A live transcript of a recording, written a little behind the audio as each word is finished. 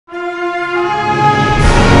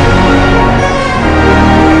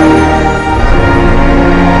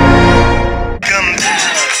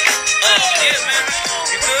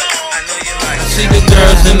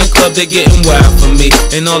they're getting wild for me.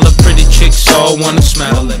 And all the pretty chicks all wanna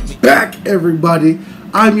smile at me. Back, everybody.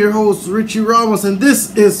 I'm your host, Richie Ramos, and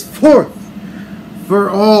this is Fourth for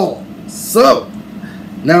All. So,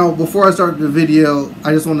 now before I start the video,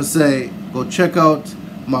 I just want to say, go check out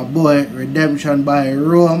my boy Redemption by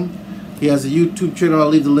Rome. He has a YouTube channel. I'll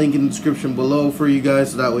leave the link in the description below for you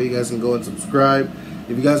guys, so that way you guys can go and subscribe.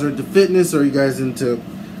 If you guys are into fitness or you guys into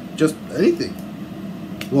just anything,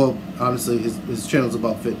 well, honestly, his channel's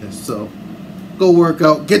about fitness. So go work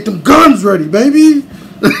out, get them guns ready, baby.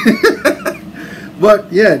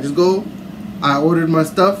 But yeah, just go. I ordered my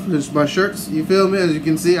stuff. There's my shirts. You feel me? As you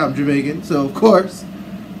can see, I'm Jamaican, so of course,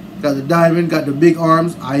 got the diamond, got the big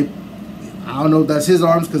arms. I don't know if that's his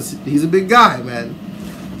arms because he's a big guy, man.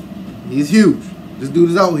 He's huge. This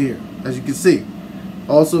dude is out here, as you can see.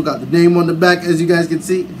 Also got the name on the back, as you guys can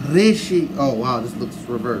see. Rishi. Oh wow, this looks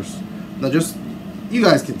reversed. Now just, you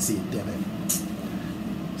guys can see it, damn it.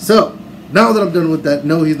 So, now that I'm done with that,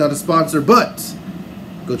 no, he's not a sponsor, but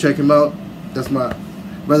go check him out. That's my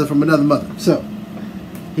brother from another mother. So,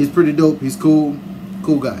 he's pretty dope. He's cool.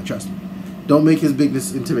 Cool guy, trust me. Don't make his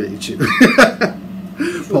bigness intimidate you.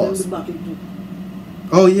 Pause.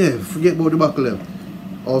 Oh yeah, forget about the buckle.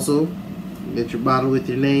 Also, get your bottle with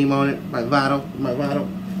your name on it. My bottle.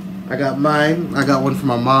 I got mine. I got one for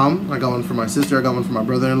my mom. I got one for my sister. I got one for my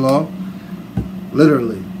brother-in-law.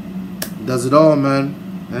 Literally. Does it all, man.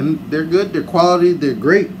 And they're good. They're quality. They're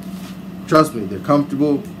great. Trust me. They're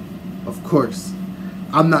comfortable. Of course.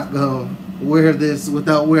 I'm not going to wear this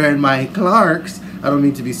without wearing my Clarks. I don't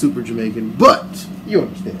mean to be super Jamaican, but you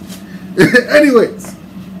understand. Anyways,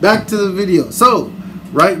 back to the video. So,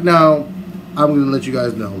 right now, I'm going to let you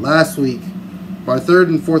guys know. Last week, my third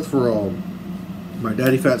and fourth for all, my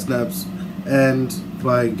Daddyphatsnaps and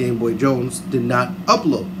my Game Boy Jones did not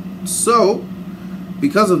upload. So,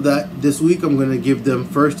 because of that, this week I'm going to give them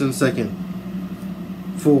first and second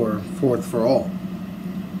for fourth for all.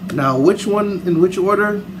 Now, which one in which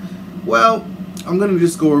order? Well, I'm going to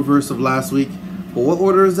just go reverse of last week. But what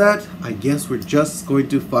order is that? I guess we're just going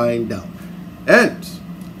to find out. And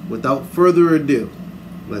without further ado,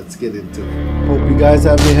 let's get into it. Hope you guys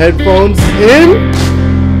have your headphones in.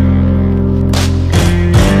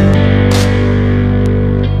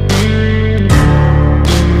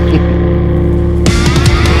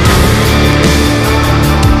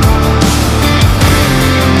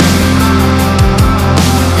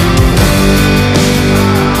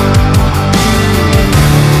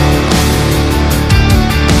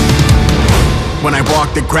 When I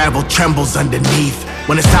walk, the gravel trembles underneath.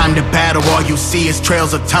 When it's time to battle, all you see is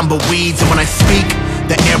trails of tumbleweeds. And when I speak,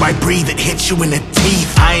 the air I breathe, it hits you in the teeth.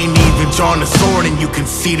 I ain't even drawn a sword and you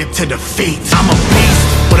conceded to defeat. I'm a beast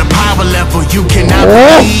with a power level you cannot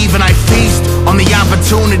believe. And I feast on the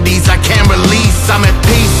opportunities I can't release. I'm at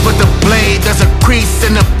peace with the blade. There's a crease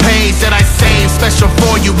in the page that I save. Special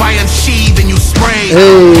for you, I unsheathe and you spray.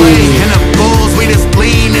 And the bulls, we just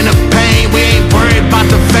bleed in the pain. We ain't worried about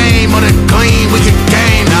the fame or the gleam. We can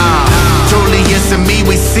gain. Julius and me,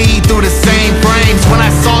 we see through the same frames. When I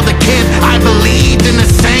saw the kid, I believed in the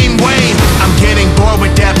same way. I'm getting bored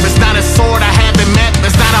with death. It's not a sword I haven't met.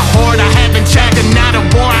 It's not a horde I haven't checked. And not a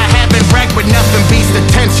war I haven't wrecked. But nothing beats the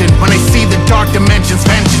tension when they see the dark dimensions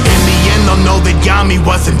mentioned. In the end, they'll know that Yami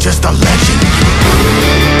wasn't just a legend.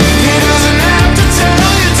 He doesn't have to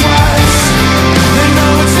tell you twice. They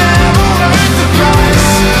know it's never worth the price.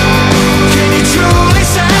 Can you truly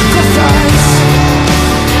sacrifice?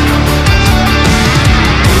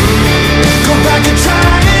 Go back and try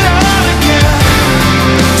it all again.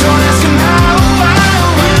 Don't ask him how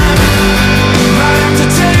or when. Might have to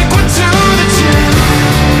take one to the chin.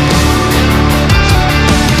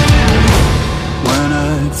 When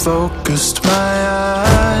I focused my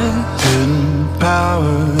eyes, hidden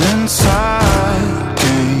power inside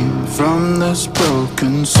came from this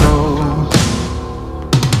broken soul.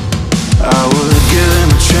 I would give him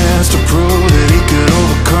a chance to prove that he could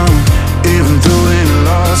overcome. Even though he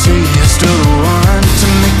lost, he is still the one to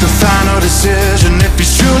make the final decision if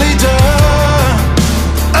he's truly done.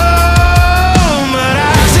 Oh, but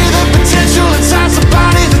I see the potential inside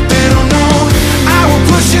somebody that they don't know. I will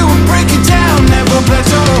push you and break you down, never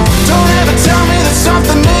plateau. Don't ever tell me that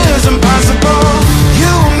something is impossible. You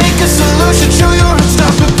will make a solution, show you're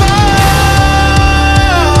unstoppable.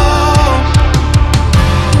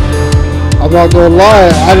 I'm not gonna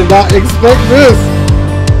lie, I did not expect this.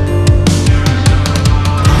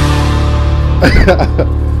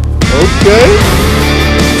 Okay.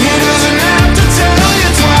 He doesn't have to tell you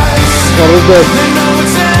twice. What is that? They know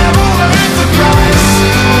it's never worth the price.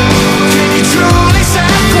 Can you truly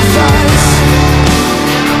sacrifice?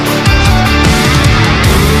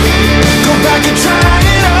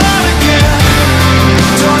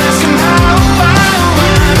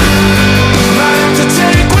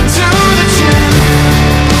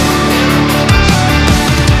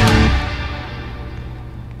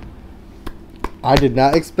 I did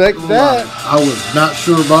not expect that. I was not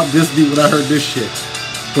sure about this beat when I heard this shit.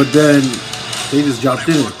 But then they just dropped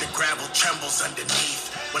in it.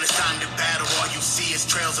 When it's time to battle, all you see is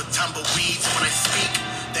trails of tumbleweeds. When I speak,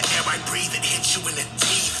 the air I breathe, it hits you in the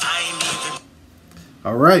teeth. I ain't even.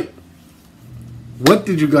 Alright. What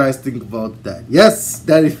did you guys think about that? Yes,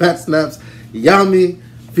 Daddyphatsnaps, Yami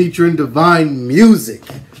featuring Divine Music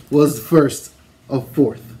was the first of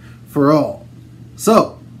fourth for all.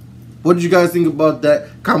 So, what did you guys think about that?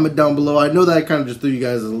 Comment down below. I know that I kind of just threw you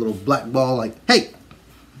guys a little black ball like, hey,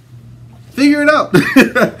 figure it out.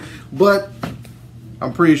 But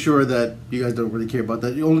I'm pretty sure that you guys don't really care about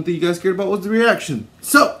that. The only thing you guys cared about was the reaction.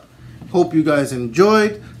 So, hope you guys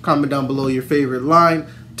enjoyed. Comment down below your favorite line.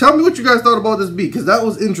 Tell me what you guys thought about this beat, because that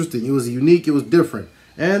was interesting. It was unique. It was different.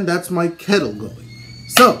 And that's my kettle going.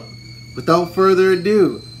 So, without further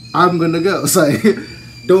ado, I'm going to go. So,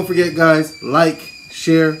 don't forget, guys, like,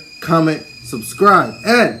 share, comment, subscribe,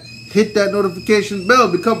 and hit that notification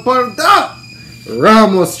bell. Become part of the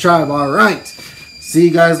Ramos tribe. All right. See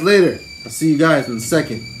you guys later. I'll see you guys in the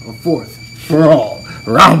second or fourth for all.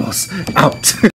 Ramos out.